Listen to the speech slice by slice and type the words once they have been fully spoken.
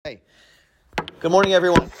Hey. Good morning,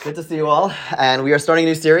 everyone. Good to see you all. And we are starting a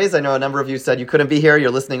new series. I know a number of you said you couldn't be here. You're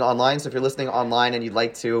listening online. So if you're listening online and you'd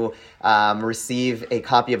like to receive a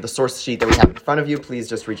copy of the source sheet that we have in front of you, please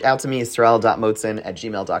just reach out to me,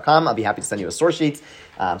 israel.motzen@gmail.com. I'll be happy to send you a source sheet.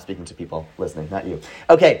 I'm speaking to people listening, not you.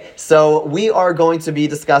 Okay, so we are going to be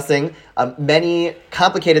discussing many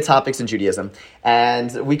complicated topics in Judaism.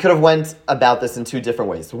 And we could have went about this in two different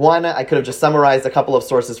ways. One, I could have just summarized a couple of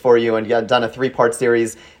sources for you and done a 3-part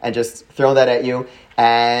series and just thrown that at you.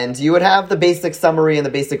 And you would have the basic summary and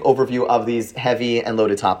the basic overview of these heavy and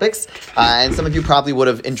loaded topics. And some of you probably would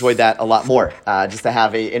have enjoyed that a lot more, just to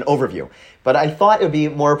have an overview. But I thought it would be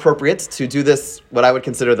more appropriate to do this, what I would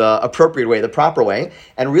consider the appropriate way, the proper way,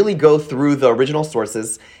 and really go through the original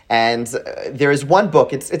sources. And there is one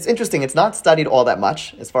book, it's interesting, it's not studied all that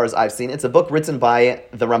much, as far as I've seen. It's a book written by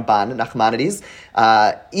the Ramban, Nachmanides,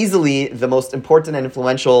 easily the most important and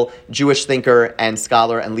influential Jewish thinker and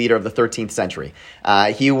scholar and leader of the 13th century.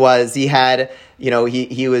 He was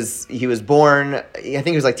born, I think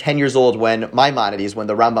he was like 10 years old when Maimonides, when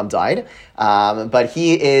the Rambam died. But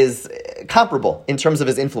he is comparable in terms of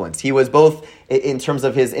his influence. He was both in terms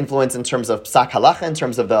of his influence, in terms of psak halacha, in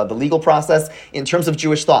terms of the legal process, in terms of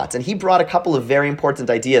Jewish thoughts. And he brought a couple of very important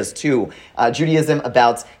ideas to Judaism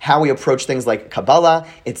about how we approach things like Kabbalah,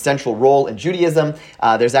 its central role in Judaism.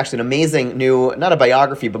 There's actually an amazing new, not a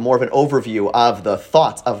biography, but more of an overview of the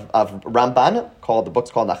thoughts of Ramban, the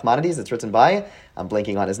book's called Nachmanides. It's written by, I'm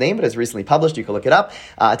blanking on his name, but it's recently published. You can look it up.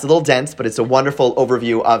 It's a little dense, but it's a wonderful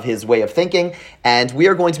overview of his way of thinking. And we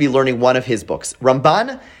are going to be learning one of his books.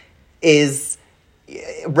 Ramban and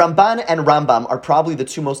Rambam are probably the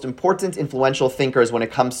two most important, influential thinkers when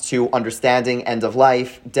it comes to understanding end of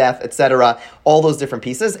life, death, etc., all those different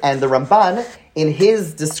pieces. And the Ramban, in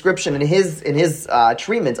his description, in his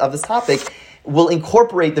treatment of this topic, will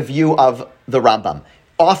incorporate the view of the Rambam,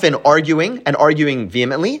 often arguing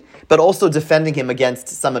vehemently, but also defending him against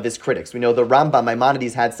some of his critics. We know the Rambam,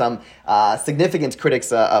 Maimonides, had some significant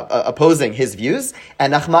critics opposing his views,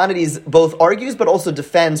 and Nachmanides both argues, but also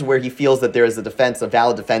defends where he feels that there is a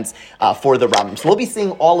valid defense for the Rambam. So we'll be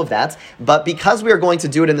seeing all of that, but because we are going to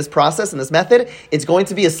do it in this process, in this method, it's going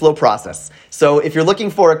to be a slow process. So if you're looking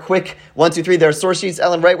for a quick 1, 2, 3, there are source sheets,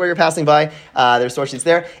 Ellen, right where you're passing by, there's source sheets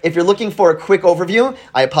there. If you're looking for a quick overview,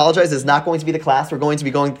 I apologize, it's not going to be the class. We're going to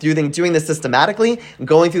be doing this systematically,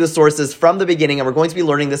 going through the sources from the beginning, and we're going to be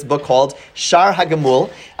learning this book called Shar HaGamul,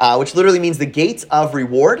 which literally means the gate of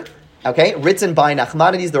reward, okay, written by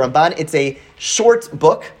Nachmanides, the Ramban. It's a short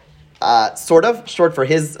book, sort of short for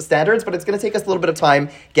his standards, but it's going to take us a little bit of time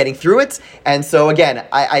getting through it. And so again,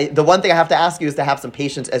 the one thing I have to ask you is to have some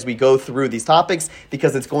patience as we go through these topics,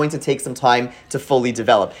 because it's going to take some time to fully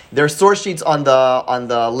develop. There are source sheets on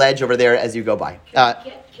the ledge over there as you go by. Can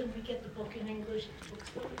we get the book in English?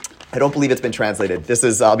 I don't believe it's been translated.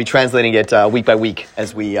 I'll be translating it week by week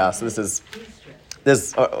as we. So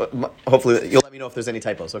hopefully you'll let me know if there's any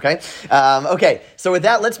typos. Okay. Okay. So with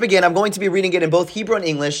that, let's begin. I'm going to be reading it in both Hebrew and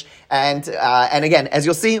English, and again, as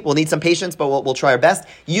you'll see, we'll need some patience, but we'll try our best.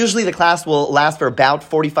 Usually, the class will last for about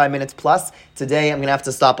 45 minutes plus. Today, I'm going to have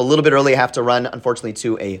to stop a little bit early. I have to run, unfortunately,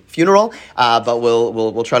 to a funeral, but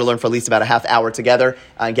we'll try to learn for at least about a half hour together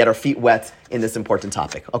and get our feet wet in this important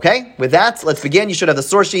topic. Okay? With that, let's begin. You should have the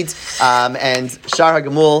source sheet, and Shar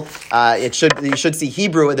HaGamul, you should see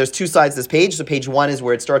Hebrew. There's two sides to this page. So page 1 is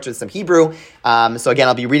where it starts with some Hebrew. So again,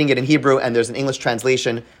 I'll be reading it in Hebrew, and there's an English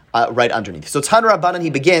translation right underneath. So Tan Rabbanan, he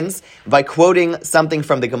begins by quoting something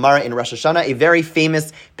from the Gemara in Rosh Hashanah, a very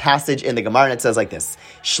famous passage in the Gemara, and it says like this: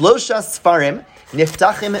 Shlosha Sfarim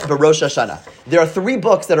Niftachim B'Rosh Hashanah. There are 3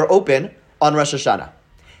 books that are open on Rosh Hashanah.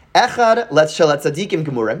 Echad Shel Tzadikim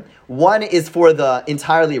Gemurim. One is for the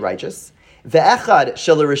entirely righteous. Ve'echad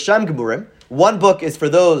Shel Risham Gemurim. One book is for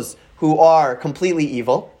those who are completely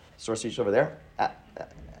evil. Source sheet over there.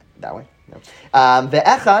 That way. The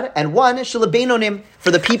echad, and one shelabeinonim,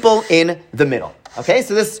 for the people in the middle. Okay,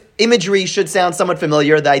 so this imagery should sound somewhat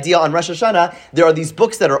familiar. The idea on Rosh Hashanah, there are these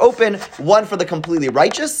books that are open, one for the completely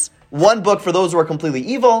righteous, one book for those who are completely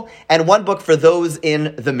evil, and one book for those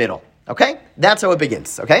in the middle. Okay, that's how it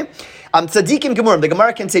begins. Okay, Tzadikim Gemurim, the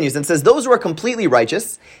Gemara continues and says, those who are completely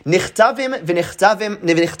righteous, nichtavim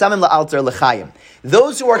v'nichtamim la'alter l'chayim.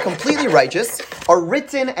 Those who are completely righteous are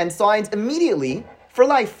written and signed immediately for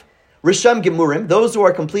life. Risham Gemurim, those who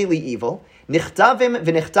are completely evil, nichtavim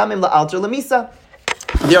v'nichtamim la'alter l'misa.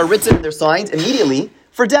 They are written and they're signed immediately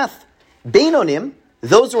for death. Beinonim,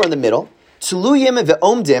 those who are in the middle, Tuluyim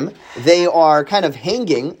ve'omdim, they are kind of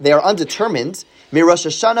hanging, they are undetermined, Mi Rosh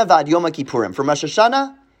Hashanah v'ad Yom Kippurim, from Rosh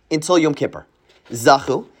Hashanah until Yom Kippur.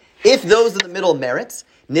 Zachu, if those in the middle merit,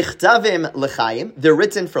 Nichtavim l'chaim, they're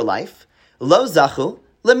written for life. Lo zachu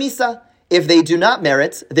lemisa, if they do not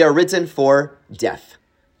merit, they are written for death.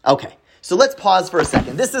 Okay, so let's pause for a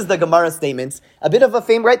second. This is the Gemara statements. A bit of a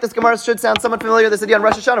fame, right? This Gemara should sound somewhat familiar. This idea on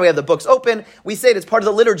Rosh Hashanah. We have the books open. We say it's part of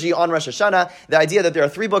the liturgy on Rosh Hashanah. The idea that there are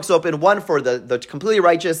 3 books open, one for the completely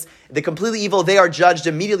righteous, the completely evil, they are judged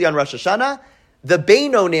immediately on Rosh Hashanah. The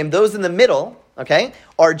Beinonim, those in the middle, okay,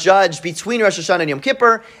 are judged between Rosh Hashanah and Yom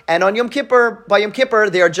Kippur. And on Yom Kippur, by Yom Kippur,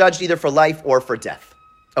 they are judged either for life or for death.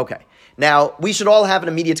 Okay. Now, we should all have an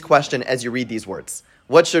immediate question as you read these words.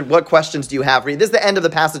 What questions do you have? This is the end of the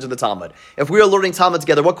passage of the Talmud. If we were learning Talmud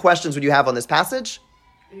together, what questions would you have on this passage?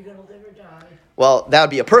 Are you going to live or die? Well, that would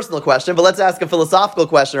be a personal question, but let's ask a philosophical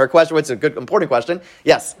question, or a question which is a good, important question.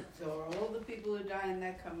 Yes? So are all the people who die in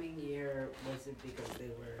that coming year, was it because they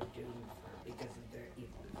were doomed because of their evil?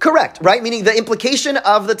 Correct, right? Meaning the implication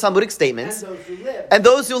of the Talmudic statements. And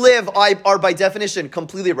those who live. Are by definition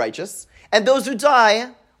completely righteous, and those who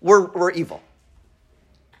die were evil.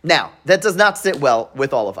 Now, that does not sit well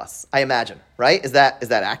with all of us, I imagine, right? Is that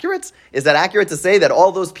accurate? Is that accurate to say that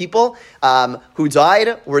all those people who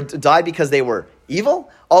died because they were evil?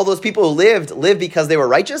 All those people who lived because they were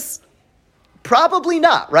righteous? Probably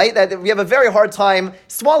not, right? That we have a very hard time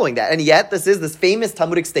swallowing that. And yet, this is this famous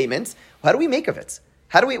Talmudic statement. How do we make of it?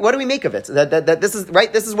 What do we make of it? That this is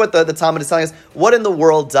right. This is what the Talmud is telling us. What in the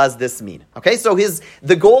world does this mean? Okay, so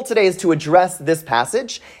the goal today is to address this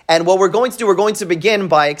passage, and what we're going to do, we're going to begin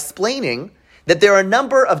by explaining that there are a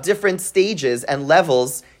number of different stages and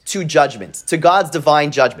levels to judgment, to God's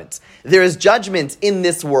divine judgment. There is judgment in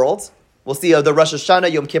this world. We'll see the Rosh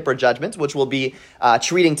Hashanah Yom Kippur judgment, which we'll be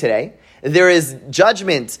treating today. There is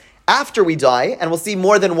judgment after we die, and we'll see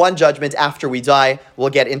more than one judgment after we die.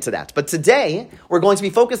 We'll get into that. But today, we're going to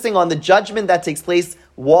be focusing on the judgment that takes place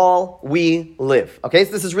while we live. Okay,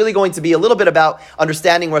 so this is really going to be a little bit about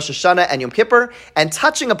understanding Rosh Hashanah and Yom Kippur, and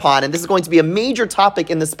touching upon, and this is going to be a major topic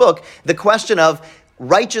in this book, the question of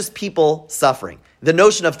righteous people suffering. The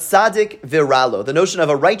notion of tzaddik viralo, the notion of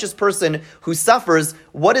a righteous person who suffers.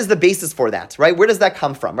 What is the basis for that, right? Where does that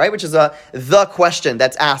come from, right? Which is the question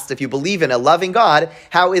that's asked. If you believe in a loving God,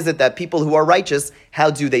 how is it that people who are righteous,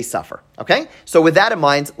 how do they suffer? Okay? So with that in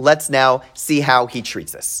mind, let's now see how he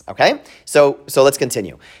treats this. Okay? So let's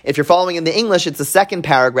continue. If you're following in the English, it's the second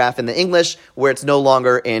paragraph in the English where it's no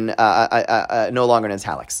longer in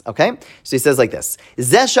italics. Okay? So he says like this: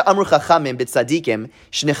 Zeh she'amru chachamim b'tzadikim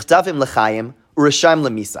shenichtavim l'chaim urasham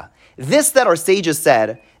lemisa. This that our sages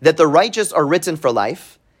said, that the righteous are written for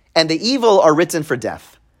life and the evil are written for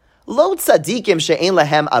death. Lo tzadikim she'ein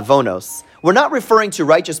lahem avonos. We're not referring to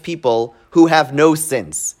righteous people who have no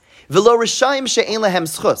sins. V'lo rishaim she'ein lahem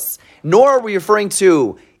schus. Nor are we referring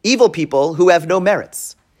to evil people who have no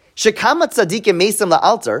merits. Shekama tzadikim mesim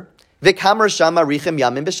la'alter v'kam risham arichem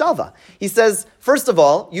yamim b'shalva. He says, first of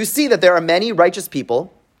all, you see that there are many righteous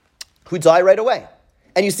people who die right away.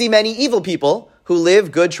 And you see many evil people who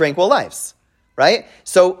live good, tranquil lives, right?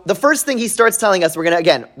 So the first thing he starts telling us,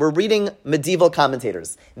 we're reading medieval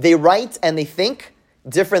commentators. They write and they think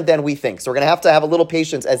different than we think. So we're going to have a little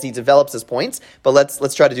patience as he develops his points, but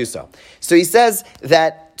let's try to do so. So he says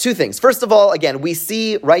that 2 things. First of all, again, we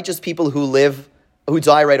see righteous people who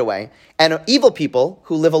die right away, and evil people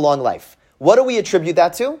who live a long life. What do we attribute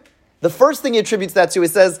that to? The first thing he attributes that to, he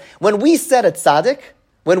says, when we said a tzaddik,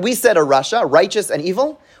 when we said a rasha, righteous and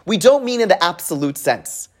evil, we don't mean in the absolute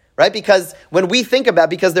sense, right? Because when we think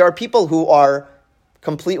because there are people who are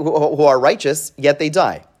who are righteous, yet they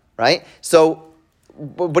die, right? So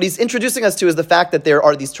what he's introducing us to is the fact that there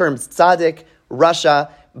are these terms, tzaddik,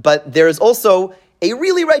 rasha, but there is also a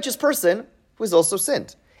really righteous person who has also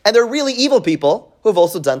sinned. And there are really evil people who have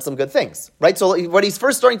also done some good things, right? So what he's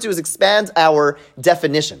first starting to do is expand our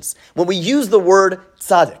definitions. When we use the word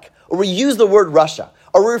tzaddik, or we use the word rasha,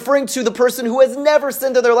 are we referring to the person who has never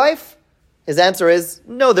sinned in their life? His answer is,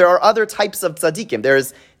 no, there are other types of tzaddikim.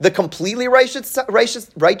 There's the completely righteous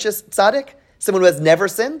tzaddik, someone who has never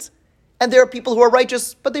sinned. And there are people who are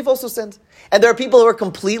righteous, but they've also sinned. And there are people who are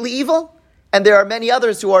completely evil. And there are many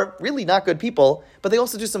others who are really not good people, but they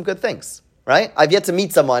also do some good things, right? I've yet to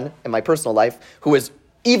meet someone in my personal life who is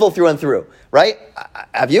evil through and through, right?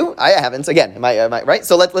 Have you? I haven't. Again, am I right?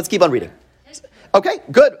 So let's keep on reading. Okay,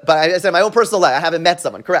 good. But I said my own personal life, I haven't met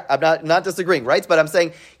someone. Correct. I'm not disagreeing, right? But I'm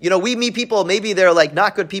saying, we meet people, maybe they're like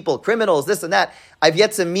not good people, criminals, this and that. I've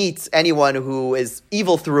yet to meet anyone who is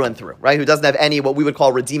evil through and through, right? Who doesn't have any what we would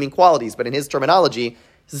call redeeming qualities, but in his terminology,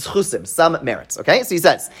 zchusim, some merits. Okay? So he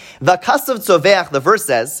says, V'kasav tzoveach, the verse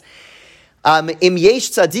says, Im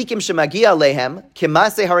yesh tzadikim shemagia lehem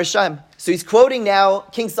kimase harishaim. So he's quoting now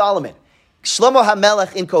King Solomon. Shlomo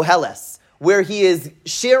HaMelech in Koheles. where he is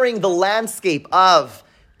sharing the landscape of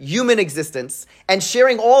human existence and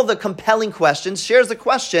sharing all the compelling questions, shares a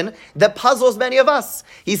question that puzzles many of us.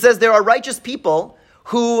 He says there are righteous people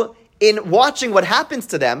who, in watching what happens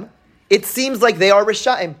to them, it seems like they are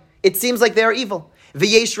Risha'im. It seems like they are evil.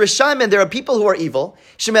 V'yesh Risha'im, and there are people who are evil.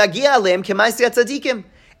 Sheme'agia aleim k'maaseh tzadikim.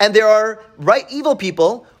 And there are evil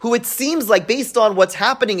people who it seems like, based on what's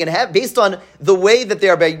happening in heaven, based on the way that they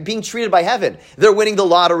are being treated by heaven, they're winning the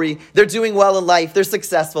lottery, they're doing well in life, they're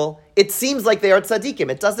successful. It seems like they are tzaddikim.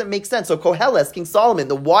 It doesn't make sense. So Koheles, King Solomon,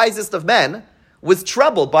 the wisest of men, was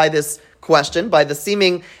troubled by this question, by the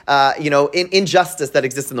seeming injustice that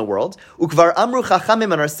exists in the world. Ukvar amru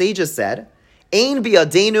chachamim, and our sages said, Ein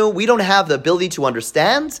biadenu, we don't have the ability to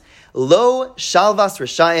understand. Lo shalvas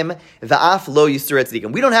rishayim va'af lo yisuret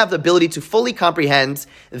tzadikim. We don't have the ability to fully comprehend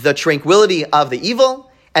the tranquility of the evil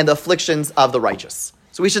and the afflictions of the righteous.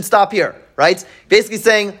 So we should stop here, right? Basically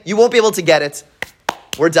saying, you won't be able to get it.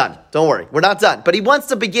 We're done. Don't worry. We're not done. But he wants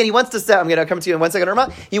to begin, I'm going to come to you in 1 second,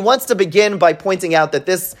 Irma. He wants to begin by pointing out that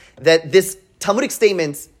this Talmudic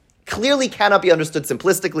statement clearly cannot be understood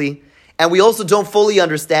simplistically. And we also don't fully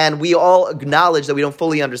understand, we all acknowledge that we don't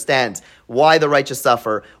fully understand why the righteous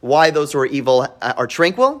suffer, why those who are evil are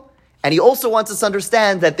tranquil. And he also wants us to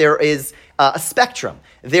understand that there is a spectrum.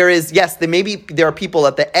 There are people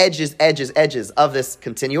at the edges of this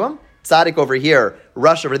continuum. Tzaddik over here,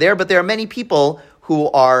 Rush over there, but there are many people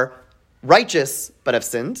who are righteous but have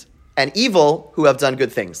sinned, and evil who have done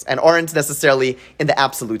good things, and aren't necessarily in the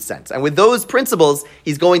absolute sense. And with those principles,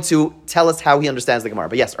 he's going to tell us how he understands the Gemara.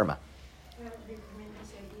 But yes, Irma.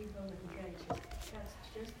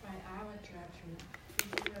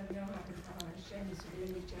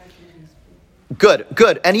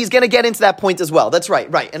 Good. And he's going to get into that point as well. That's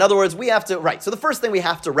right. In other words, we have to, so the first thing we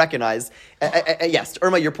have to recognize, yes,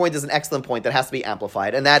 Irma, your point is an excellent point that has to be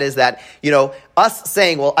amplified. And that is that, us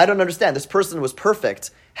saying, well, I don't understand, this person was perfect.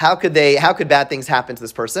 How could bad things happen to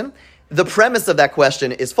this person? The premise of that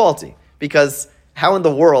question is faulty, because how in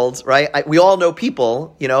the world, right? We all know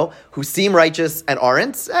people, who seem righteous and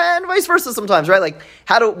aren't, and vice versa sometimes, right? Like,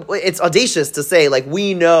 it's audacious to say, like,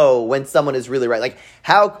 we know when someone is really right. Like,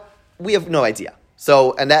 how... We have no idea.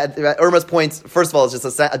 So, and that Irma's point, first of all, is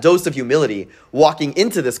just a dose of humility. Walking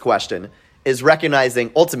into this question is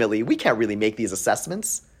recognizing, ultimately, we can't really make these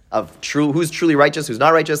assessments of who's truly righteous, who's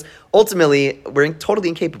not righteous. Ultimately, we're totally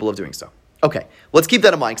incapable of doing so. Okay, let's keep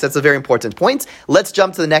that in mind, because that's a very important point. Let's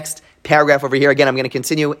jump to the next paragraph over here. Again, I'm going to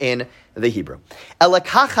continue in the Hebrew.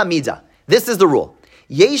 Elakach hamida. This is the rule.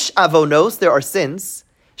 Yesh avonos, there are sins.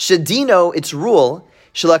 Shedino, its rule.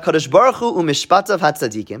 According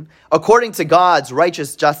to God's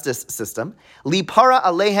righteous justice system, lipara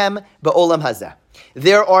alehem be'olam hazeh.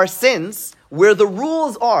 There are sins where the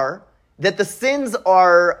rules are that the sins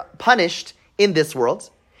are punished in this world.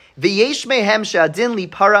 V'yesh mehem she'adin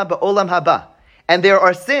lipara be'olam haba. And there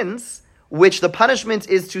are sins which the punishment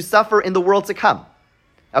is to suffer in the world to come.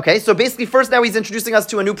 Okay, so basically first now he's introducing us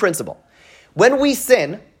to a new principle. When we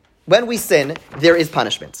sin, there is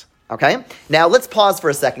punishment. Okay? Now, let's pause for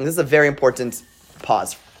a second. This is a very important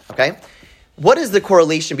pause. Okay? What is the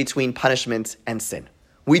correlation between punishment and sin?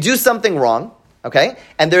 We do something wrong, okay?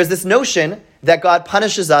 And there's this notion that God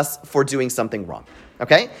punishes us for doing something wrong.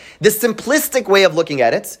 Okay? The simplistic way of looking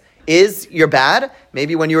at it is you're bad.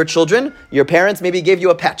 Maybe when you were children, your parents maybe gave you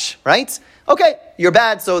a patch, right? Okay, you're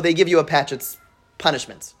bad, so they give you a patch. It's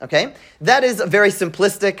punishment. Okay? That is a very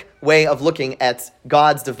simplistic way of looking at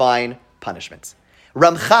God's divine punishment.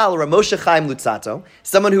 Ramchal, Ramoshe Chaim Lutzato,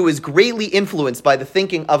 someone who is greatly influenced by the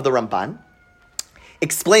thinking of the Ramban,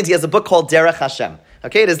 explains, he has a book called Derech Hashem.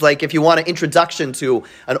 Okay, it is like if you want an introduction to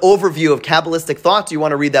an overview of Kabbalistic thought, you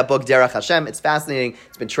want to read that book, Derech Hashem. It's fascinating.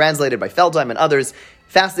 It's been translated by Feldheim and others.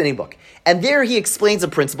 Fascinating book. And there he explains a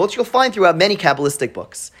principle that you'll find throughout many Kabbalistic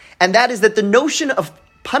books. And that is that the notion of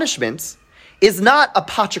punishment is not a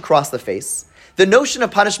patch across the face. The notion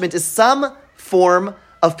of punishment is some form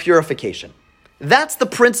of purification. That's the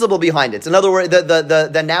principle behind it. In other words,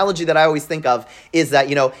 the analogy that I always think of is that,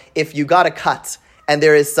 if you got a cut and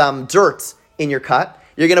there is some dirt in your cut,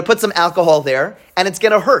 you're going to put some alcohol there and it's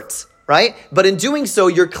going to hurt, right? But in doing so,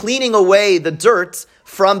 you're cleaning away the dirt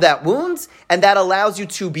from that wound, and that allows you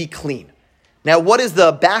to be clean. Now, what is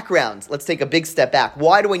the background? Let's take a big step back.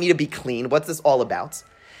 Why do I need to be clean? What's this all about?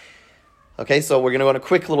 Okay, so we're going to go on a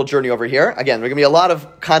quick little journey over here. Again, there are going to be a lot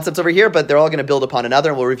of concepts over here, but they're all going to build upon another,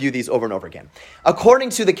 and we'll review these over and over again. According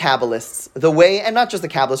to the Kabbalists, the way, and not just the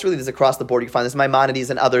Kabbalists, really this is across the board, you can find this, Maimonides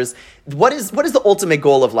and others, what is the ultimate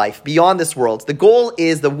goal of life beyond this world? The goal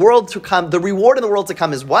is the world to come, the reward in the world to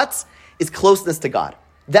come is what? Is closeness to God.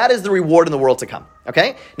 that is the reward in the world to come.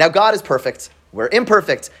 Okay? Now God is perfect. We're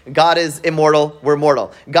imperfect. God is immortal. We're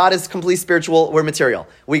mortal. God is completely spiritual. We're material.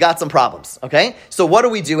 We got some problems. Okay? So what do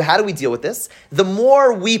we do? How do we deal with this? The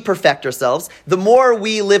more we perfect ourselves, the more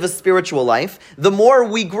we live a spiritual life, the more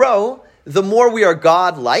we grow, the more we are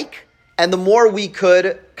God-like, and the more we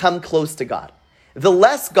could come close to God. The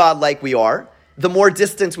less God-like we are, the more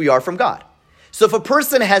distant we are from God. So if a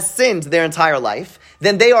person has sinned their entire life,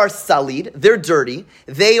 then they are sullied, they're dirty,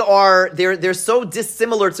 they're so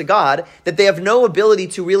dissimilar to God that they have no ability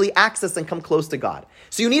to really access and come close to God.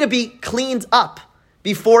 So you need to be cleaned up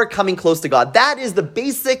before coming close to God. That is the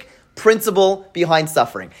basic principle behind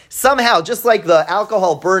suffering. Somehow, just like the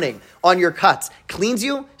alcohol burning on your cut cleans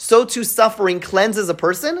you, so too suffering cleanses a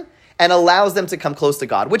person and allows them to come close to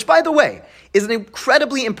God, which, by the way, is an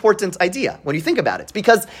incredibly important idea when you think about it.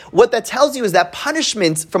 Because what that tells you is that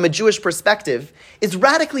punishment from a Jewish perspective is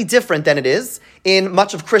radically different than it is in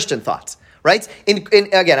much of Christian thought, right?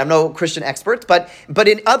 Again, I'm no Christian expert, but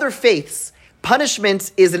in other faiths,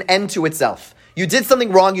 punishment is an end to itself. You did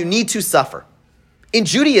something wrong, you need to suffer. In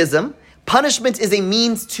Judaism, punishment is a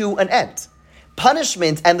means to an end.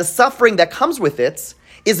 Punishment and the suffering that comes with it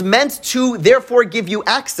is meant to therefore give you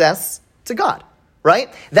access to God,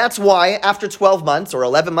 right? That's why after 12 months or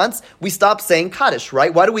 11 months, we stop saying Kaddish,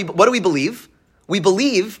 right? What do we believe? We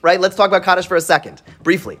believe, right? Let's talk about Kaddish for a second,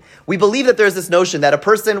 briefly. We believe that there's this notion that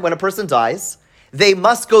when a person dies, they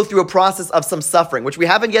must go through a process of some suffering, which we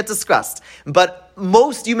haven't yet discussed. But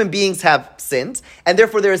most human beings have sinned, and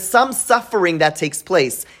therefore there is some suffering that takes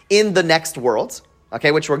place in the next world,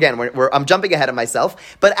 okay? Which I'm jumping ahead of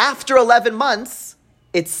myself. But after 11 months,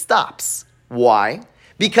 it stops. Why?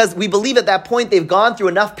 Because we believe at that point they've gone through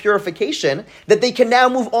enough purification that they can now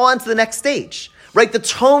move on to the next stage, right?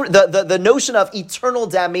 The notion of eternal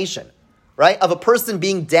damnation, right? Of a person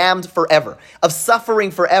being damned forever, of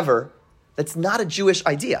suffering forever, that's not a Jewish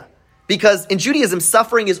idea. Because in Judaism,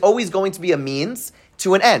 suffering is always going to be a means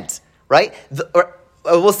to an end, right?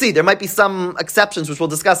 We'll see. There might be some exceptions, which we'll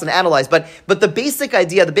discuss and analyze. But the basic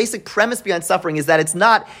idea, the basic premise behind suffering is that it's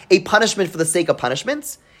not a punishment for the sake of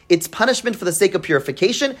punishments. It's punishment for the sake of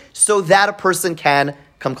purification so that a person can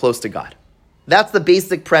come close to God. That's the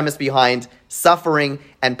basic premise behind suffering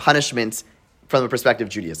and punishment from the perspective of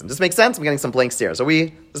Judaism. Does this make sense? I'm getting some blank stares. Does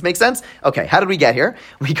this make sense? Okay, how did we get here?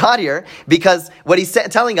 We got here because what he's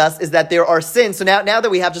telling us is that there are sins. So now that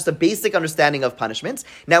we have just a basic understanding of punishment,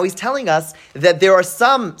 now he's telling us that there are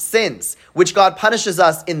some sins which God punishes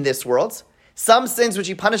us in this world, some sins which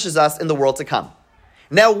he punishes us in the world to come.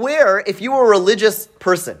 Now if you were a religious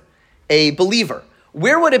person, a believer,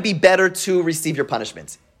 where would it be better to receive your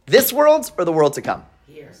punishment? This world or the world to come?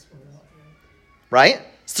 Yes. Right?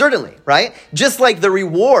 Certainly, right? Just like the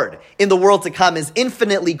reward in the world to come is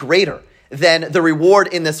infinitely greater than the reward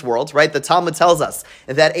in this world, right? The Talmud tells us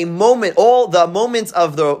that all the moments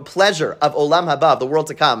of the pleasure of Olam Haba, the world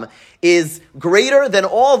to come, is greater than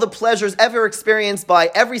all the pleasures ever experienced by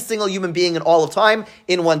every single human being in all of time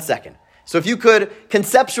in 1 second. So if you could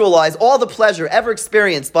conceptualize all the pleasure ever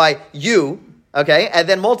experienced by you, okay, and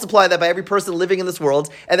then multiply that by every person living in this world,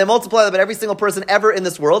 and then multiply that by every single person ever in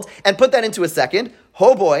this world, and put that into a second,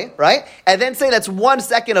 oh boy, right? And then say that's 1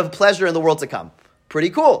 second of pleasure in the world to come. Pretty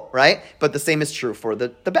cool, right? But the same is true for the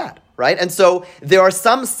bad, right? And so there are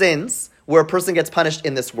some sins where a person gets punished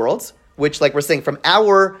in this world, which, like we're saying, from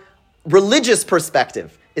our religious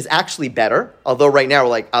perspective is actually better, although right now we're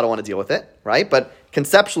like, I don't want to deal with it, right? But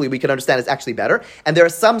conceptually we can understand it's actually better. And there are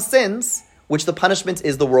some sins which the punishment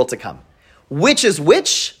is the world to come. Which is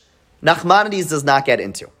which? Nachmanides does not get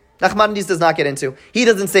into. He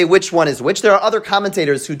doesn't say which one is which. There are other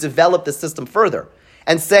commentators who develop the system further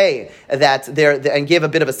and say that and give a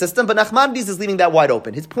bit of a system, but Nachmanides is leaving that wide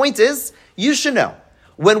open. His point is, you should know,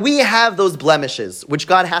 when we have those blemishes, which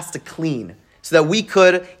God has to clean so that we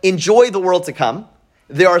could enjoy the world to come,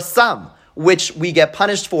 there are some which we get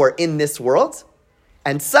punished for in this world,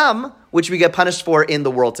 and some which we get punished for in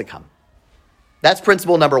the world to come. That's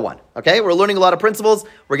principle number 1, okay? We're learning a lot of principles.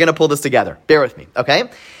 We're going to pull this together. Bear with me, okay?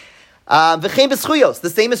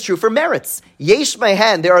 The same is true for merits. Yesh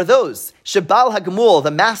mehen, there are those. Shebal hagmul, the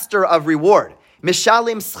master of reward.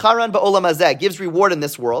 Mishalim scharan ba'olam hazeh, gives reward in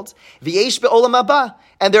this world. V'yesh be'olam haba,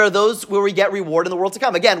 and there are those where we get reward in the world to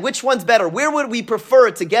come. Again, which one's better? Where would we prefer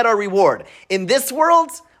to get our reward? In this world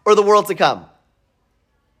or the world to come?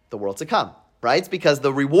 The world to come. Right? Because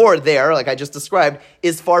the reward there, like I just described,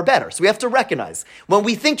 is far better. So we have to recognize, when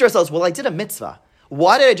we think to ourselves, well, I did a mitzvah.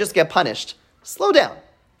 Why did I just get punished? Slow down.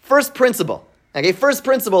 First principle. Okay, first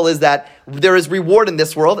principle is that there is reward in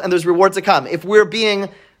this world and there's reward to come. If we're being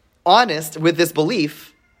honest with this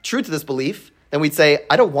belief, true to this belief, then we'd say,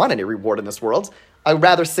 I don't want any reward in this world. I'd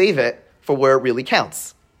rather save it for where it really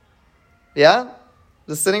counts. Yeah?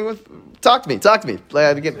 Just sitting with, talk to me.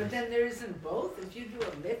 But then there isn't both. If you do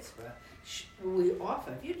a mitzvah,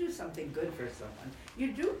 if you do something good for someone,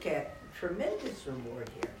 you do get tremendous reward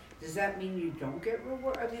here. Does that mean you don't get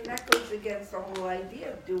reward? I mean, that goes against the whole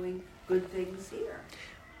idea of doing good things here.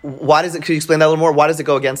 Why does it, could you explain that a little more? Why does it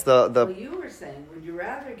go against the... Well, you were saying, would you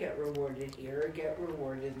rather get rewarded here or get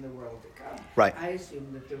rewarded in the world to come? Right. I assume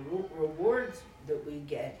that the rewards that we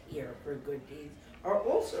get here for good deeds are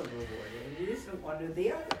also rewarded. It isn't one or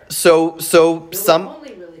the other. So We're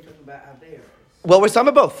only really talking about Averos. Well, we're talking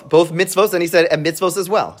about both mitzvos, and he said, and mitzvos as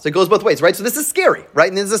well. So it goes both ways, right? So this is scary, right?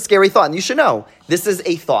 And this is a scary thought. And you should know, this is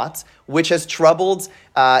a thought which has troubled,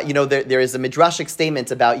 there is a midrashic statement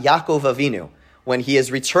about Yaakov Avinu, when he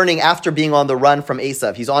is returning after being on the run from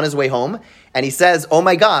Esav. He's on his way home, and he says, oh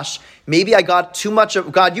my gosh, maybe I got too much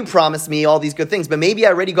of, God, you promised me all these good things, but maybe I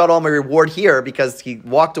already got all my reward here because he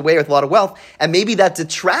walked away with a lot of wealth, and maybe that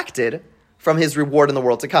detracted from his reward in the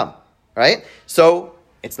world to come, right? So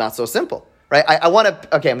it's not so simple. Right? I'm going to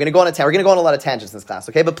go on we're going to go on a lot of tangents in this class,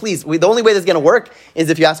 okay? But please, the only way this is going to work is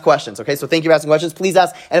if you ask questions, okay? So thank you for asking questions. Please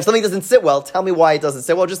ask. And if something doesn't sit well, tell me why it doesn't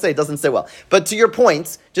sit well. Just say it doesn't sit well. But to your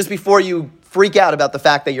point, just before you freak out about the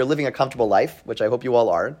fact that you're living a comfortable life, which I hope you all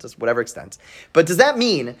are, to whatever extent, but does that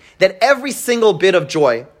mean that every single bit of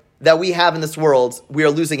joy that we have in this world, we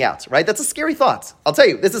are losing out, right? That's a scary thought. I'll tell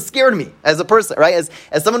you, this has scared me as a person, right?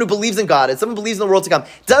 As someone who believes in God, as someone who believes in the world to come.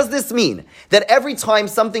 Does this mean that every time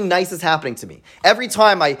something nice is happening to me, every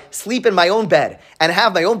time I sleep in my own bed and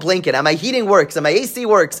have my own blanket and my heating works and my AC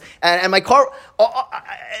works and my car,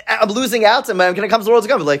 I'm losing out and when it comes to the world to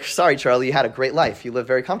come, I'm like, sorry, Charlie, you had a great life. You live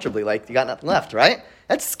very comfortably. Like, you got nothing left, right?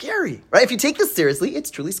 That's scary, right? If you take this seriously,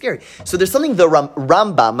 it's truly scary. So there's something the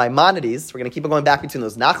Rambam, Maimonides, we're going to keep on going back between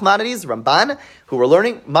those Nachmanides, Ramban, who we're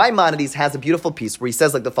learning. Maimonides has a beautiful piece where he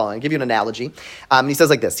says like the following. I'll give you an analogy. He says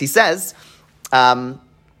like this. He says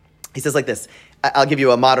like this. I'll give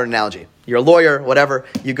you a modern analogy. You're a lawyer, whatever.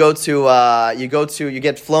 You get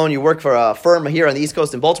flown. You work for a firm here on the East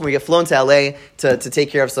Coast in Baltimore. You get flown to LA to take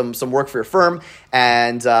care of some work for your firm,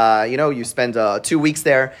 and you spend 2 weeks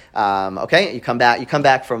there. Okay, you come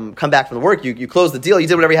back from the work. You close the deal. You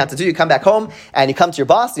did whatever you had to do. You come back home and you come to your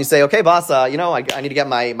boss and you say, okay, boss, I need to get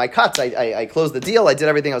my cut. I closed the deal. I did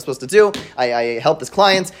everything I was supposed to do. I helped this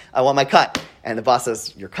client. I want my cut. And the boss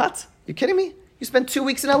says, your cut? You kidding me? You spent 2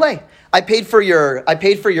 weeks in LA. I paid for your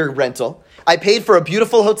rental. I paid for a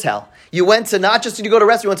beautiful hotel. You went to not just, did you go to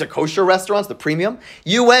restaurants, you went to kosher restaurants, the premium.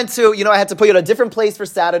 You went to, I had to put you at a different place for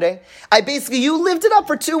Saturday. You lived it up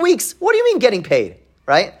for 2 weeks. What do you mean getting paid,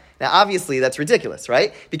 right? Now, obviously, that's ridiculous,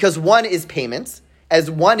 right? Because one is payments, as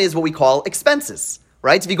one is what we call expenses,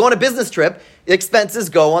 right? If you go on a business trip, expenses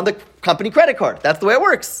go on the company credit card. That's the way it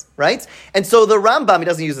works, right? And so the Rambam, he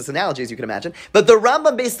doesn't use this analogy, as you can imagine, but the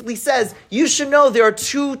Rambam basically says, you should know there are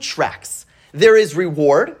two tracks. There is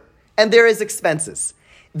reward, and there is expenses.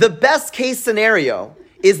 The best case scenario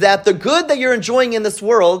is that the good that you're enjoying in this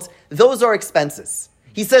world, those are expenses.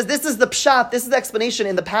 He says this is the pshat, this is the explanation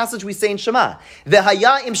in the passage we say in Shema.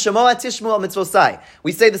 V'haya im shemoa tishmu al mitzvosai.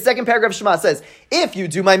 We say the second paragraph of Shema says, if you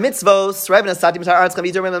do my mitzvos,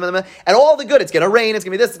 and all the good, it's going to rain, it's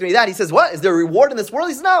going to be this, it's going to be that. He says, what? Is there a reward in this world?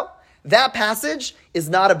 He says, no. That passage is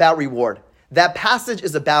not about reward. That passage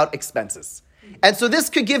is about expenses. And so this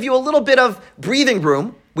could give you a little bit of breathing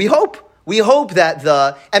room. We hope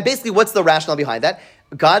that and basically what's the rationale behind that?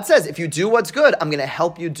 God says, if you do what's good, I'm going to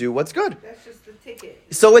help you do what's good. That's just the ticket.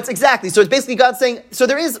 So it's basically God saying, so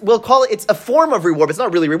there is, we'll call it, it's a form of reward, but it's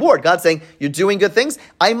not really reward. God's saying, you're doing good things,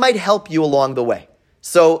 I might help you along the way.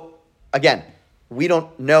 So again, we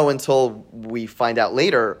don't know until we find out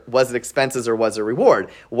later, was it expenses or was it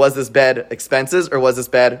reward? Was this bad expenses or was this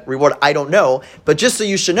bad reward? I don't know. But just so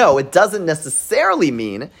you should know, it doesn't necessarily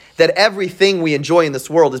mean that everything we enjoy in this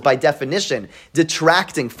world is by definition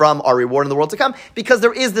detracting from our reward in the world to come, because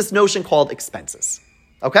there is this notion called expenses.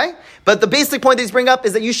 Okay? But the basic point that he's bringing up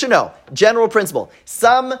is that you should know, general principle,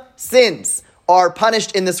 some sins are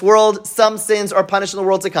punished in this world, some sins are punished in the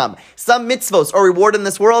world to come. Some mitzvos are rewarded in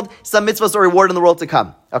this world, some mitzvos are rewarded in the world to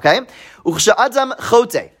come. Okay? Uchsha'adam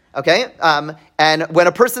chote. Okay? And when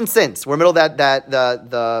a person sins, we're in the middle of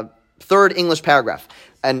the third English paragraph,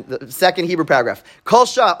 and the second Hebrew paragraph. Kol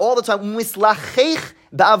shah, all the time, mislachech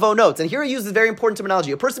ba'avonot. And here he uses very important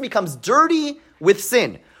terminology. A person becomes dirty with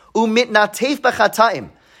sin. Umitnatef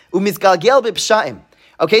b'chata'im. Umizgalgel b'psha'im.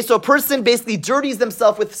 Okay, so a person basically dirties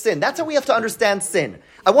themselves with sin. That's how we have to understand sin.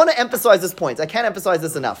 I want to emphasize this point. I can't emphasize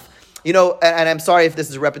this enough. and I'm sorry if this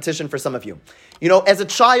is a repetition for some of you. As a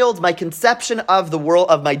child, my conception of the world,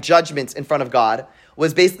 of my judgment in front of God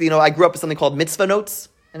was basically, I grew up with something called mitzvah notes.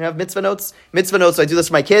 And I have mitzvah notes. Mitzvah notes, so I do this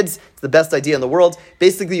for my kids. It's the best idea in the world.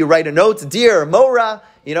 Basically, you write a note. Dear Mora,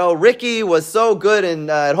 Ricky was so good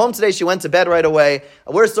at home today. She went to bed right away.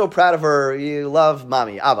 We're so proud of her. You love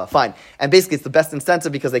mommy, Abba, fine. And basically, it's the best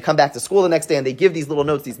incentive because they come back to school the next day and they give these little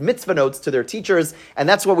notes, these mitzvah notes to their teachers. And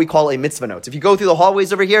that's what we call a mitzvah note. If you go through the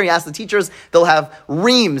hallways over here and you ask the teachers, they'll have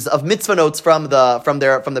reams of mitzvah notes from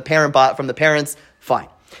the parents. Fine.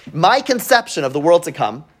 My conception of the world to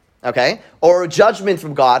come, okay, or judgment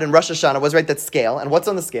from God in Rosh Hashanah was that scale. And what's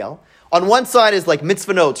on the scale? On one side is like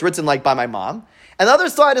mitzvah notes written like by my mom. And the other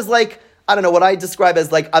side is like, I don't know, what I describe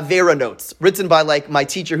as like Avera notes written by like my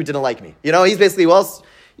teacher who didn't like me. He's basically,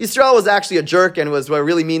 Yisrael was actually a jerk and was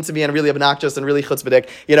really mean to me and really obnoxious and really chutzpahdik,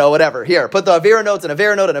 whatever. Here, put the Avera notes and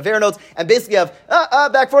Avera note and Avera notes and basically have,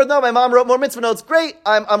 back forth, no, my mom wrote more mitzvah notes, great,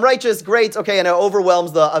 I'm righteous, great, okay, and it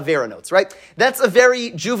overwhelms the Avera notes, right? That's a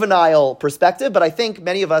very juvenile perspective, but I think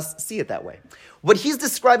many of us see it that way. What he's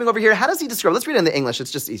describing over here, how does he describe? Let's read it in the English, it's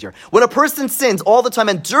just easier. When a person sins all the time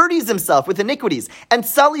and dirties himself with iniquities and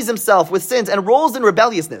sullies himself with sins and rolls in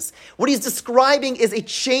rebelliousness, what he's describing is a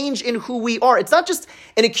change in who we are. It's not just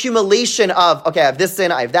an accumulation of, okay, I have this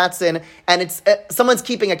sin, I have that sin, and it's someone's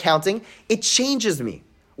keeping accounting. It changes me.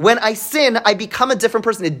 When I sin, I become a different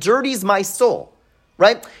person. It dirties my soul,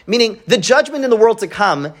 right? Meaning the judgment in the world to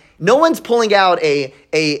come, no one's pulling out a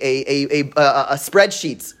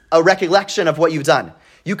spreadsheet, a recollection of what you've done.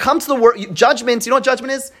 You come to the word, judgment, you know what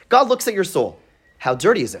judgment is? God looks at your soul. How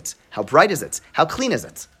dirty is it? How bright is it? How clean is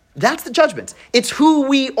it? That's the judgment. It's who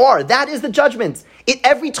we are. That is the judgment.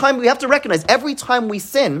 Every time we have to recognize, every time we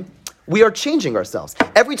sin, we are changing ourselves.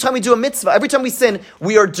 Every time we do a mitzvah, every time we sin,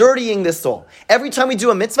 we are dirtying this soul. Every time we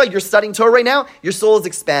do a mitzvah, you're studying Torah right now, your soul is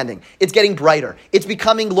expanding. It's getting brighter. It's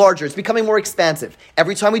becoming larger. It's becoming more expansive.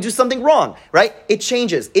 Every time we do something wrong, right? It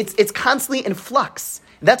changes. It's constantly in flux.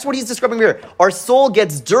 That's what he's describing here. Our soul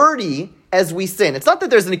gets dirty as we sin. It's not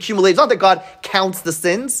that there's an accumulation. It's not that God counts the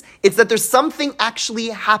sins. It's that there's something actually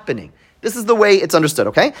happening. This is the way it's understood,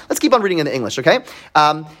 okay? Let's keep on reading in the English, okay?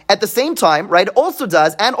 At the same time, right, also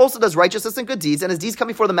does righteousness and good deeds, and his deeds come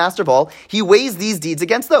before the master of all. He weighs these deeds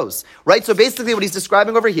against those, right? So basically what he's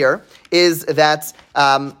describing over here is that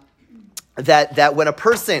that when a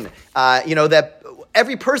person, that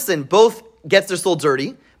every person both gets their soul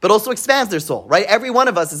dirty, but also expands their soul, right? Every one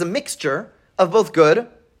of us is a mixture of both good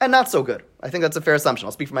and not so good. I think that's a fair assumption.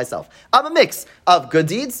 I'll speak for myself. I'm a mix of good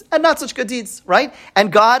deeds and not such good deeds, right?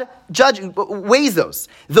 And God weighs those.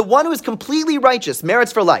 The one who is completely righteous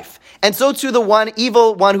merits for life. And so too the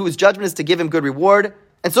evil one whose judgment is to give him good reward.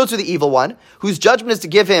 And so to the evil one, whose judgment is to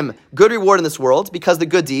give him good reward in this world, because the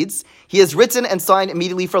good deeds, he has written and signed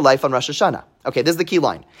immediately for life on Rosh Hashanah. Okay, this is the key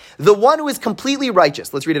line. The one who is completely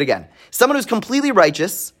righteous, let's read it again. Someone who's completely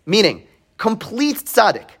righteous, meaning complete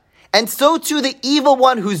tzaddik. And so too the evil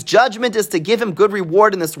one whose judgment is to give him good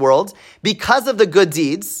reward in this world, because of the good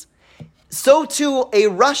deeds. So too a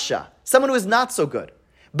rasha, someone who is not so good,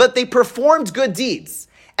 but they performed good deeds.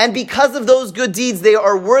 And because of those good deeds, they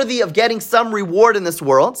are worthy of getting some reward in this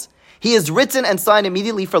world. He is written and signed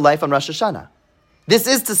immediately for life on Rosh Hashanah. This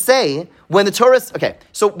is to say, when the Torah... Okay,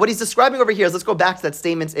 so what he's describing over here is, let's go back to that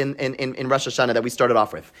statement in Rosh Hashanah that we started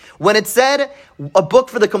off with. When it said, a book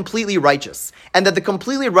for the completely righteous, and that the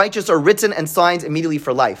completely righteous are written and signed immediately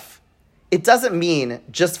for life, it doesn't mean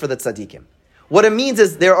just for the tzaddikim. What it means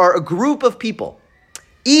is there are a group of people,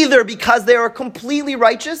 either because they are completely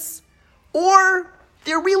righteous, or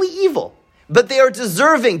they're really evil, but they are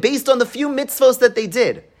deserving, based on the few mitzvos that they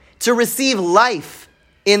did, to receive life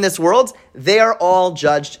in this world. They are all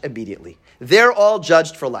judged immediately. They're all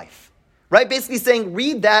judged for life. Right? Basically saying,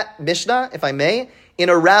 read that Mishnah, if I may, in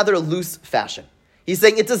a rather loose fashion. He's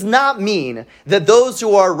saying it does not mean that those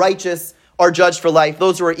who are righteous are judged for life,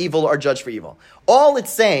 those who are evil are judged for evil. All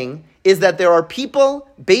it's saying is that there are people,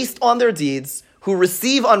 based on their deeds, who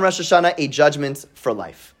receive on Rosh Hashanah a judgment for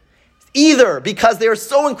life. Either because they are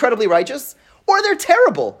so incredibly righteous, or they're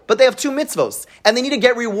terrible, but they have two mitzvos, and they need to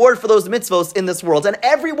get reward for those mitzvos in this world, and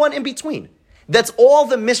everyone in between. That's all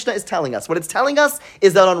the Mishnah is telling us. What it's telling us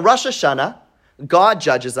is that on Rosh Hashanah, God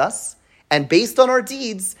judges us, and based on our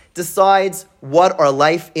deeds, decides what our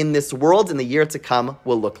life in this world in the year to come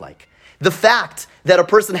will look like. The fact that a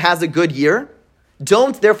person has a good year,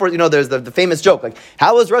 therefore, there's the famous joke, like,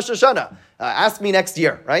 how was Rosh Hashanah? Ask me next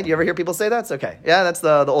year, right? You ever hear people say that? It's okay. Yeah, that's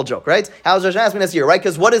the old joke, right? How was Rosh Hashanah? Ask me next year, right?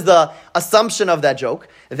 Because what is the assumption of that joke?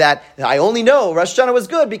 That I only know Rosh Hashanah was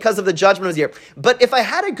good because of the judgment of the year. But if I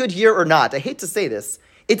had a good year or not, I hate to say this,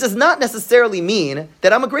 it does not necessarily mean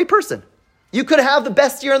that I'm a great person. You could have the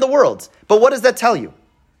best year in the world, but what does that tell you?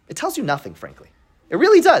 It tells you nothing, frankly. It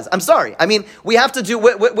really does. I'm sorry. I mean, we have to do,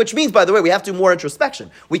 which means, by the way, we have to do more introspection.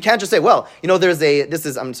 We can't just say, well, I'm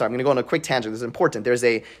sorry, I'm going to go on a quick tangent. This is important. There's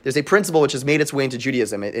a principle which has made its way into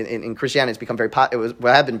Judaism. In Christianity, it's become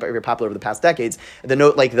have been very popular over the past decades. What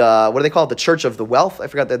do they call it? The Church of the Wealth? I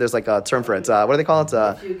forgot that there's like a term for it. What do they call it?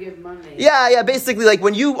 If you give money. Yeah, basically, like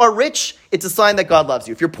when you are rich, it's a sign that God loves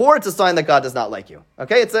you. If you're poor, it's a sign that God does not like you.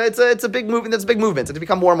 Okay? It's a big movement. That's a big movement. It's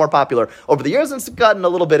become more and more popular over the years, and it's gotten a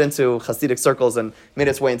little bit into Hasidic circles and made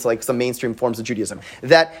its way into like some mainstream forms of Judaism.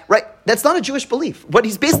 That's not a Jewish belief. What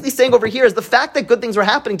he's basically saying over here is the fact that good things are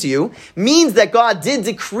happening to you means that God did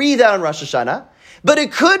decree that on Rosh Hashanah, but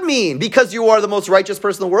it could mean because you are the most righteous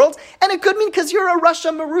person in the world, and it could mean because you're a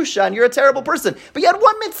Rasha Marusha and you're a terrible person, but you had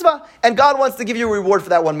one mitzvah, and God wants to give you a reward for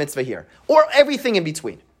that one mitzvah here, or everything in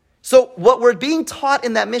between. So what we're being taught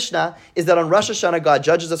in that Mishnah is that on Rosh Hashanah, God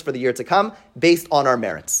judges us for the year to come based on our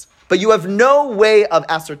merits. But you have no way of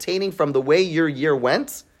ascertaining from the way your year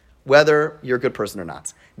went whether you're a good person or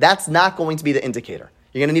not. That's not going to be the indicator.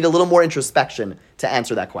 You're going to need a little more introspection to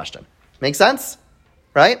answer that question. Make sense?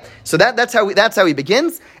 Right? So that's how he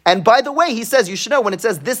begins. And by the way, he says, you should know, when it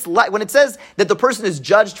says when it says that the person is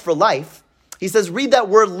judged for life, he says, read that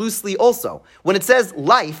word loosely also. When it says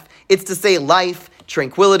life, it's to say life,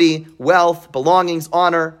 tranquility, wealth, belongings,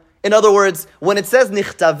 honor. In other words, when it says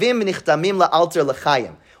nichtavim la'alter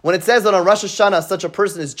l'chayim, when it says that on Rosh Hashanah such a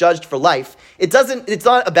person is judged for life, it's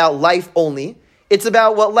not about life only. It's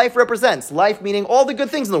about what life represents. Life meaning all the good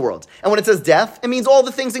things in the world. And when it says death, it means all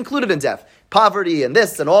the things included in death. Poverty and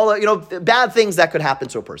this and all, bad things that could happen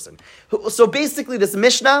to a person. So basically this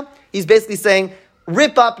Mishnah, he's basically saying,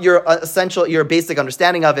 rip up your basic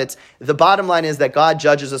understanding of it. The bottom line is that God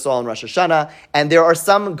judges us all in Rosh Hashanah, and there are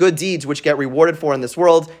some good deeds which get rewarded for in this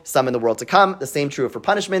world, some in the world to come. The same true for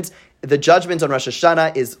punishment. The judgment on Rosh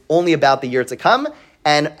Hashanah is only about the year to come,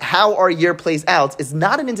 and how our year plays out is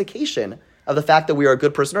not an indication of the fact that we are a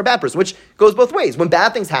good person or a bad person, which goes both ways. When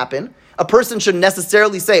bad things happen, a person should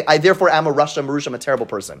necessarily say, I therefore am a Rasha Marush, I'm a terrible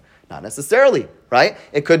person. Not necessarily, right?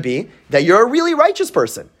 It could be that you're a really righteous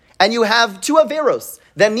person, and you have two averos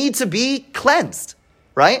that need to be cleansed,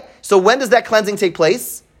 right? So when does that cleansing take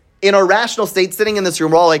place? In a rational state, sitting in this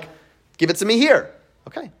room, we're all like, give it to me here.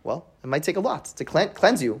 Okay, well, it might take a lot to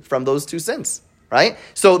cleanse you from those two sins, right?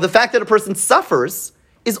 So the fact that a person suffers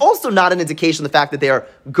is also not an indication of the fact that they are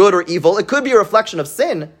good or evil. It could be a reflection of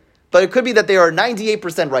sin, but it could be that they are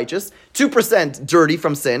 98% righteous, 2% dirty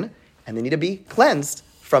from sin, and they need to be cleansed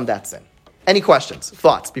from that sin. Any questions,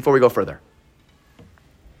 thoughts before we go further?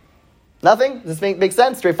 Nothing? Does this make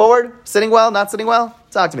sense? Straightforward? Sitting well? Not sitting well?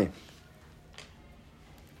 Talk to me.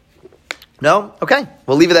 No? Okay.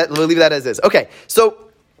 We'll leave that as is. Okay. So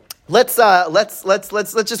let's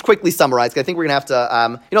just quickly summarize. I think we're gonna have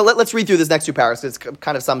to let's read through this next two paragraphs. It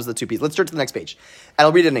kind of sums the two pieces. Let's turn to the next page, and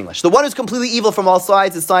I'll read it in English. The one who's completely evil from all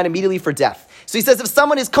sides is signed immediately for death. So he says, if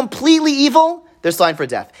someone is completely evil, they're signed for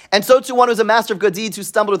death. And so too, one who's a master of good deeds who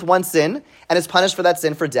stumbled with one sin and is punished for that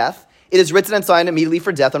sin for death. It is written and signed immediately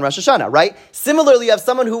for death on Rosh Hashanah, right? Similarly, you have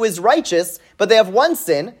someone who is righteous, but they have one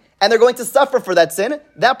sin, and they're going to suffer for that sin.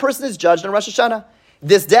 That person is judged on Rosh Hashanah.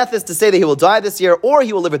 This death is to say that he will die this year, or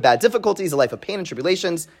he will live with bad difficulties, a life of pain and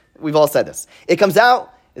tribulations. We've all said this. It comes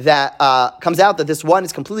out that this one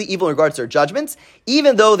is completely evil in regards to their judgments,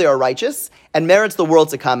 even though they are righteous, and merits the world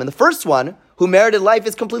to come. And the first one, who merited life,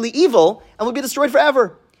 is completely evil and will be destroyed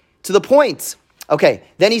forever. To the point. Okay,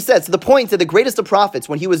 then he says, to the point that the greatest of prophets,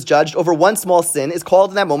 when he was judged over one small sin, is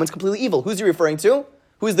called in that moment completely evil. Who's he referring to?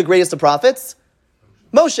 Who is the greatest of prophets?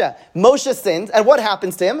 Moshe. Moshe sinned, and what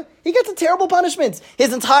happens to him? He gets a terrible punishment.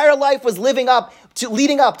 His entire life was leading up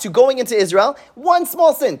to going into Israel. One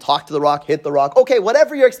small sin. Talk to the rock, hit the rock. Okay,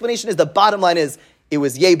 whatever your explanation is, the bottom line is, it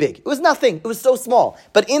was yay big. It was nothing. It was so small.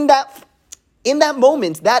 But in that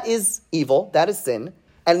moment, that is evil, that is sin,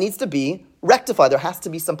 and it needs to be rectify. There has to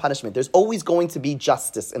be some punishment. There's always going to be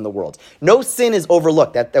justice in the world. No sin is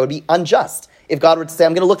overlooked. That would be unjust if God were to say,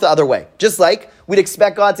 I'm going to look the other way. Just like we'd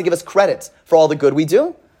expect God to give us credit for all the good we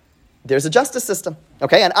do, there's a justice system.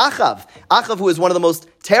 Okay, and Achav, who is one of the most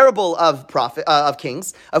terrible of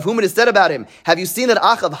kings, of whom it is said about him, have you seen that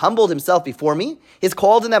Achav humbled himself before me? He's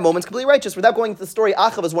called in that moment completely righteous. Without going into the story,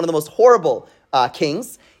 Achav is one of the most horrible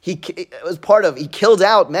kings. He killed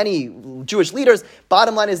out many Jewish leaders.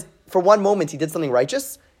 Bottom line is, for one moment, he did something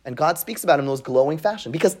righteous, and God speaks about him in the most glowing fashion,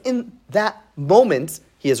 because in that moment,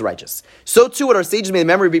 he is righteous. So too, what our sages, may the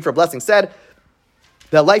memory be for a blessing, said,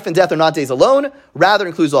 That life and death are not days alone, rather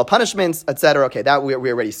includes all punishments, etc. Okay, that we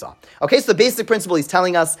already saw. Okay, so the basic principle he's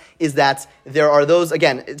telling us is that there are those,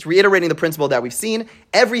 again, it's reiterating the principle that we've seen.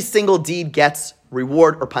 Every single deed gets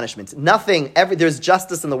reward or punishment. There's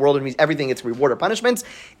justice in the world, it means everything gets reward or punishment.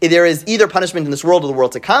 There is either punishment in this world or the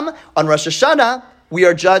world to come. On Rosh Hashanah, we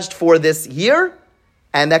are judged for this year,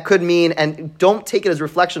 and that could mean, and don't take it as a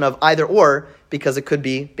reflection of either or, because it could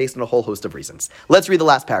be based on a whole host of reasons. Let's read the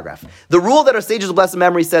last paragraph. The rule that our sages of blessed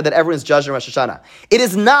memory said that everyone is judged in Rosh Hashanah. It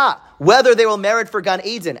is not whether they will merit for Gan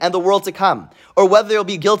Eden and the world to come, or whether they will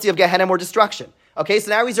be guilty of Gehenna or destruction. Okay, so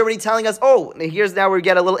now he's already telling us, here's now where we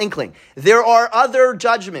get a little inkling. There are other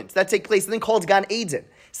judgments that take place, something called Gan Eden,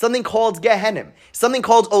 something called Gehenna, something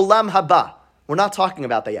called Olam Haba. We're not talking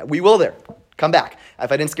about that yet. We will there. Come back,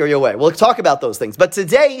 if I didn't scare you away. We'll talk about those things. But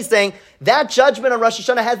today he's saying that judgment on Rosh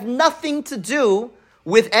Hashanah has nothing to do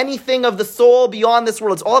with anything of the soul beyond this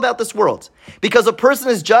world. It's all about this world. Because a person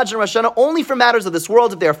is judged on Rosh Hashanah only for matters of this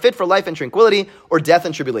world if they are fit for life and tranquility or death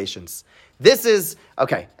and tribulations. This is,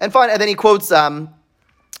 okay, and fine. And then he quotes,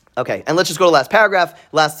 okay, and let's just go to the last paragraph,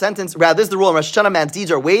 last sentence. Rather, this is the rule in Rosh Hashanah, man's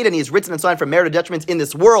deeds are weighed and he is written and signed for merit or detriment in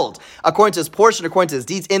this world, according to his portion, according to his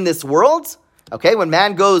deeds in this world. Okay, when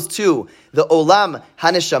man goes to the Olam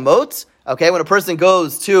Haneshamot, okay, when a person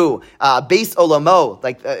goes to Beis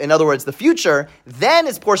Olamo, in other words, the future, then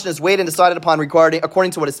his portion is weighed and decided upon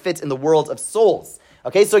according to what is fit in the world of souls.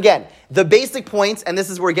 Okay, so again, the basic point, and this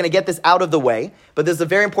is where we're going to get this out of the way, but this is a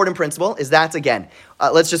very important principle, is that, again,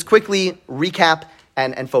 let's just quickly recap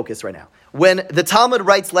and focus right now. When the Talmud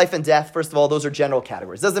writes life and death, first of all, those are general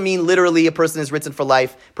categories. It doesn't mean literally a person is written for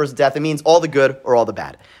life, person death. It means all the good or all the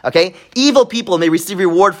bad. Okay? Evil people may receive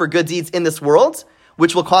reward for good deeds in this world,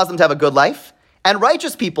 which will cause them to have a good life. And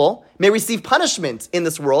righteous people may receive punishment in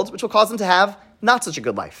this world, which will cause them to have not such a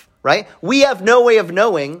good life. Right? We have no way of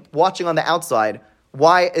knowing, watching on the outside,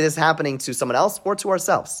 why it is happening to someone else or to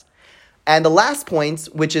ourselves. And the last point,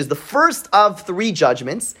 which is the first of 3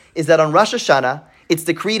 judgments, is that on Rosh Hashanah, it's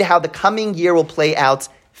decreed how the coming year will play out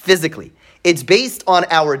physically. It's based on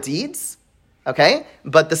our deeds, okay?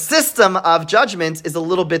 But the system of judgment is a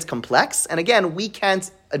little bit complex. And again, we can't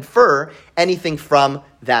infer anything from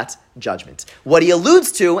that judgment. What he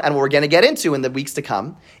alludes to, and what we're going to get into in the weeks to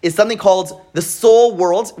come, is something called the soul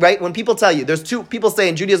world, right? When people tell you, people say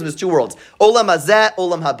in Judaism there's 2 worlds. Olam hazeh,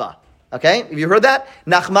 olam haba. Okay? Have you heard that?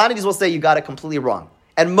 Nachmanides will say you got it completely wrong.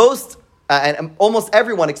 And and almost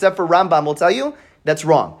everyone, except for Rambam, will tell you that's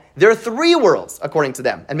wrong. There are 3 worlds, according to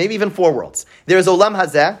them, and maybe even 4 worlds. There is Olam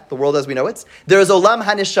Hazeh, the world as we know it. There is Olam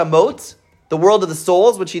Haneshamot, the world of the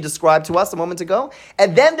souls, which he described to us a moment ago.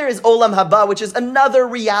 And then there is Olam Haba, which is another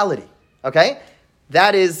reality. Okay?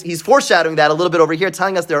 That is, he's foreshadowing that a little bit over here,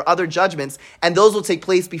 telling us there are other judgments, and those will take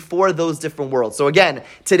place before those different worlds. So again,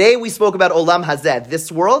 today we spoke about Olam Hazeh,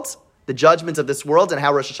 this world, the judgments of this world, and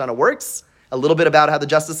how Rosh Hashanah works. A little bit about how the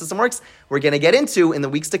justice system works. We're going to get into, in the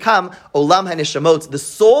weeks to come, Olam HaNeshamot, the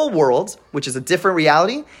soul world, which is a different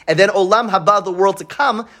reality, and then Olam Haba, the world to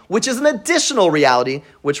come, which is an additional reality,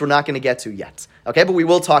 which we're not going to get to yet. Okay, but we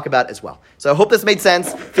will talk about as well. So I hope this made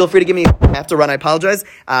sense. Feel free to give me, I have to run, I apologize.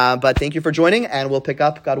 But thank you for joining, and we'll pick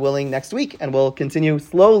up, God willing, next week, and we'll continue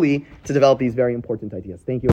slowly to develop these very important ideas. Thank you.